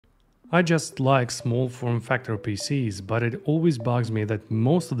I just like small form factor PCs, but it always bugs me that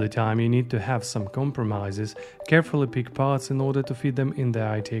most of the time you need to have some compromises, carefully pick parts in order to fit them in the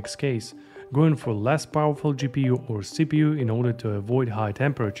ITX case, going for less powerful GPU or CPU in order to avoid high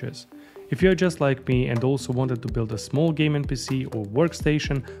temperatures. If you're just like me and also wanted to build a small gaming PC or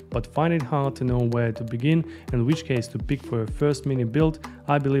workstation but find it hard to know where to begin and which case to pick for your first mini build,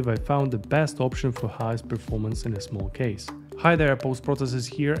 I believe I found the best option for highest performance in a small case. Hi there, Post-Processors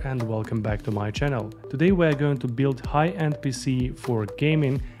here and welcome back to my channel. Today we are going to build high-end PC for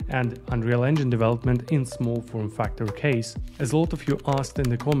gaming and Unreal Engine development in small form factor case. As a lot of you asked in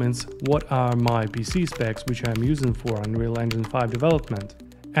the comments what are my PC specs which I am using for Unreal Engine 5 development.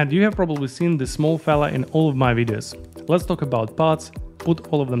 And you have probably seen this small fella in all of my videos. Let's talk about parts, put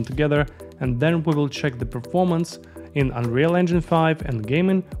all of them together, and then we will check the performance in Unreal Engine 5 and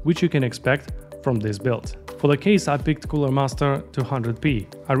gaming which you can expect from this build. For the case I picked Cooler Master 200p.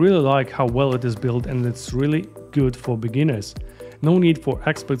 I really like how well it is built and it's really good for beginners. No need for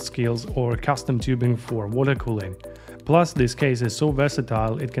expert skills or custom tubing for water cooling. Plus, this case is so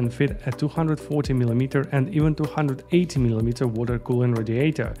versatile it can fit a 240mm and even 280mm water cooling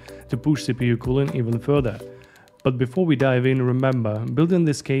radiator to push CPU cooling even further. But before we dive in, remember, building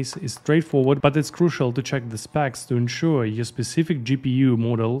this case is straightforward, but it's crucial to check the specs to ensure your specific GPU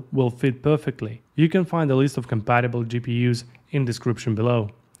model will fit perfectly. You can find a list of compatible GPUs in description below.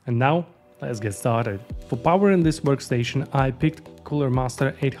 And now, let's get started. For power in this workstation, I picked Cooler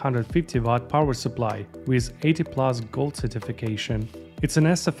Master 850W power supply with 80+ gold certification. It's an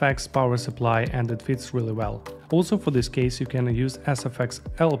SFX power supply and it fits really well. Also for this case you can use SFX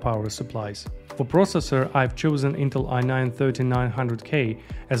L power supplies. For processor I've chosen Intel i9-13900K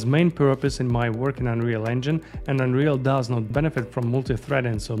as main purpose in my work in Unreal Engine, and Unreal does not benefit from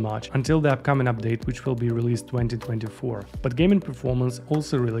multi-threading so much until the upcoming update which will be released 2024. But gaming performance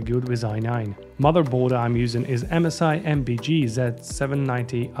also really good with i9. Motherboard I'm using is MSI MBG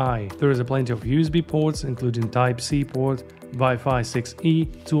Z790i. There is plenty of USB ports including Type-C port, Wi-Fi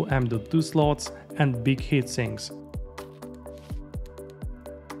 6E, 2 M.2 slots and big heatsinks.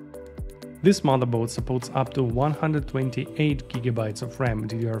 This motherboard supports up to 128GB of RAM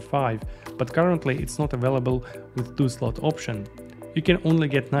DDR5, but currently it's not available with 2-slot option. You can only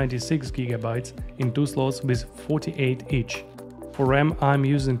get 96GB in 2 slots with 48 each. For RAM I'm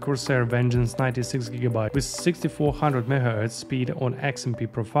using Corsair Vengeance 96GB with 6400MHz speed on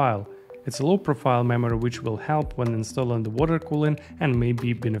XMP profile. It's a low-profile memory which will help when installing the water cooling and may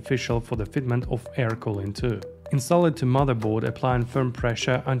be beneficial for the fitment of air cooling too. Install it to motherboard, applying firm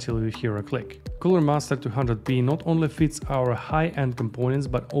pressure until you hear a click. Cooler Master 200p not only fits our high-end components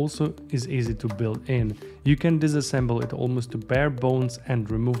but also is easy to build in. You can disassemble it almost to bare bones and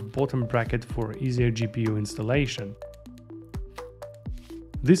remove bottom bracket for easier GPU installation.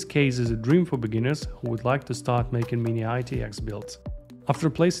 This case is a dream for beginners who would like to start making Mini-ITX builds.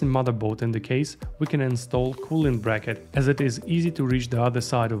 After placing motherboard in the case, we can install cooling bracket, as it is easy to reach the other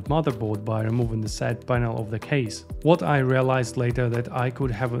side of motherboard by removing the side panel of the case. What I realized later that I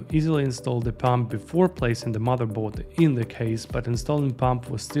could have easily installed the pump before placing the motherboard in the case, but installing pump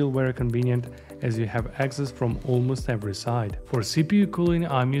was still very convenient as you have access from almost every side. For CPU cooling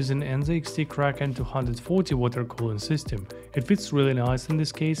I'm using NZXT Kraken 240 water cooling system. It fits really nice in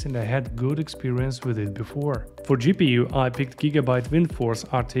this case and I had good experience with it before. For GPU I picked Gigabyte WindForce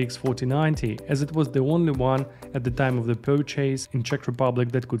RTX4090 as it was the only one at the time of the purchase in Czech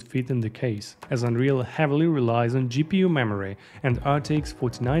Republic that could fit in the case, as Unreal heavily relies on GPU memory and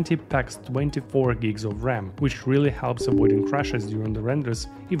RTX4090 packs 24 gigs of RAM, which really helps avoiding crashes during the renders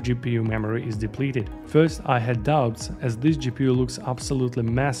if GPU memory is depleted. First I had doubts as this GPU looks absolutely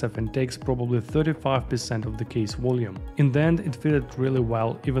massive and takes probably 35% of the case volume. In the end it fitted really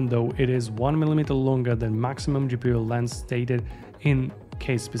well, even though it is 1mm longer than maximum GPU length stated in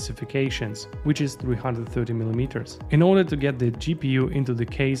case specifications, which is 330mm. In order to get the GPU into the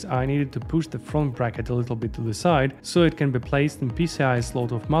case I needed to push the front bracket a little bit to the side so it can be placed in PCI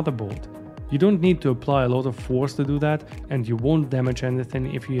slot of motherboard. You don't need to apply a lot of force to do that and you won't damage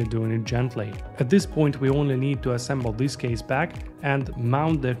anything if you are doing it gently. At this point we only need to assemble this case back and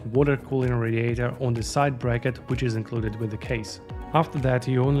mount the water cooling radiator on the side bracket which is included with the case. After that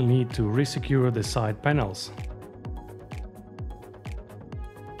you only need to resecure the side panels.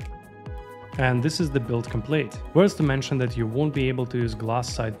 And this is the build complete. Worth to mention that you won't be able to use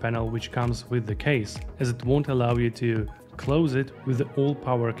glass side panel which comes with the case, as it won't allow you to close it with all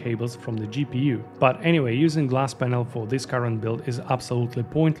power cables from the GPU. But anyway, using glass panel for this current build is absolutely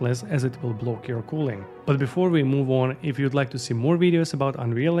pointless as it will block your cooling. But before we move on, if you'd like to see more videos about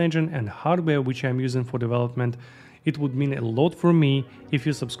Unreal Engine and hardware which I'm using for development, it would mean a lot for me if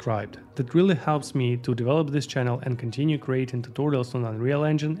you subscribed. That really helps me to develop this channel and continue creating tutorials on Unreal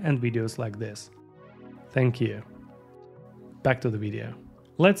Engine and videos like this. Thank you. Back to the video.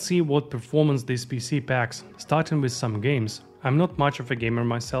 Let's see what performance this PC packs, starting with some games. I'm not much of a gamer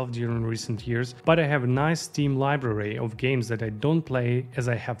myself during recent years, but I have a nice Steam library of games that I don't play as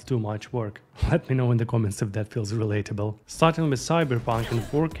I have too much work. Let me know in the comments if that feels relatable. Starting with Cyberpunk in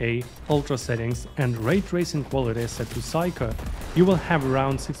 4K, ultra settings and ray tracing quality set to Psycho, you will have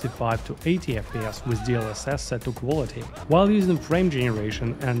around 65 to 80 FPS with DLSS set to quality. While using frame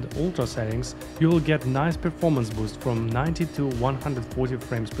generation and ultra settings, you will get nice performance boost from 90 to 140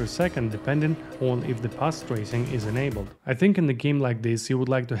 frames per second depending on if the path tracing is enabled. I think in a game like this you would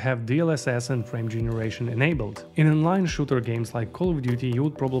like to have DLSS and frame generation enabled. In online shooter games like Call of Duty you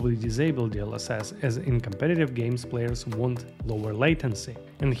would probably disable DLSS, as in competitive games players want lower latency.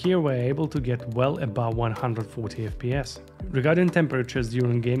 And here we're able to get well above 140 FPS. Regarding temperatures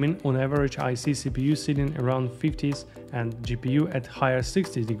during gaming, on average I see CPU sitting around 50s and GPU at higher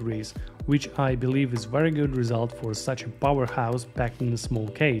 60 degrees, which I believe is very good result for such a powerhouse packed in a small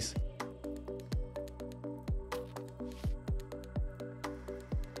case.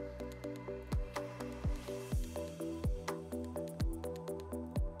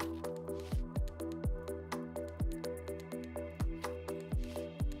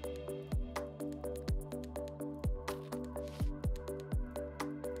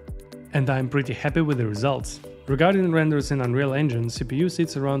 And I'm pretty happy with the results. Regarding renders in Unreal Engine, CPU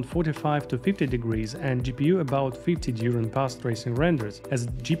sits around 45 to 50 degrees and GPU about 50 during path tracing renders, as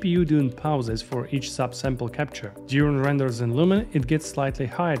GPU doing pauses for each subsample capture. During renders in Lumen, it gets slightly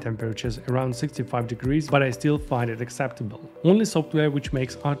higher temperatures, around 65 degrees, but I still find it acceptable. Only software which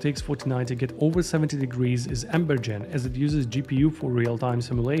makes RTX4090 get over 70 degrees is AmberGen, as it uses GPU for real-time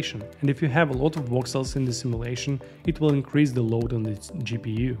simulation, and if you have a lot of voxels in the simulation, it will increase the load on the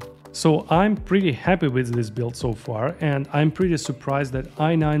GPU. So I'm pretty happy with this build so far, and I'm pretty surprised that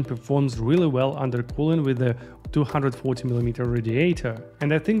i9 performs really well under cooling with the 240mm radiator.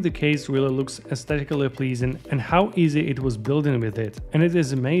 And I think the case really looks aesthetically pleasing and how easy it was building with it. And it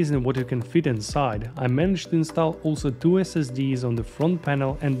is amazing what you can fit inside. I managed to install also 2 SSDs on the front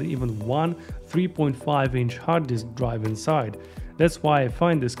panel and even one 3.5-inch hard disk drive inside. That's why I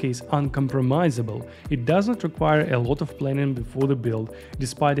find this case uncompromisable. It doesn't require a lot of planning before the build.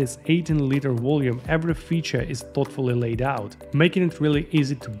 Despite its 18-liter volume, every feature is thoughtfully laid out, making it really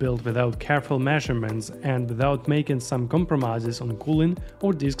easy to build without careful measurements and without making some compromises on cooling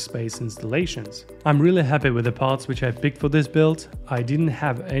or disk space installations. I'm really happy with the parts which I picked for this build. I didn't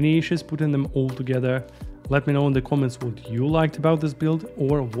have any issues putting them all together. Let me know in the comments what you liked about this build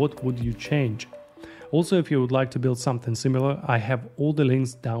or what would you change. Also, if you would like to build something similar, I have all the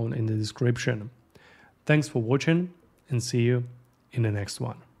links down in the description. Thanks for watching and see you in the next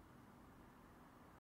one.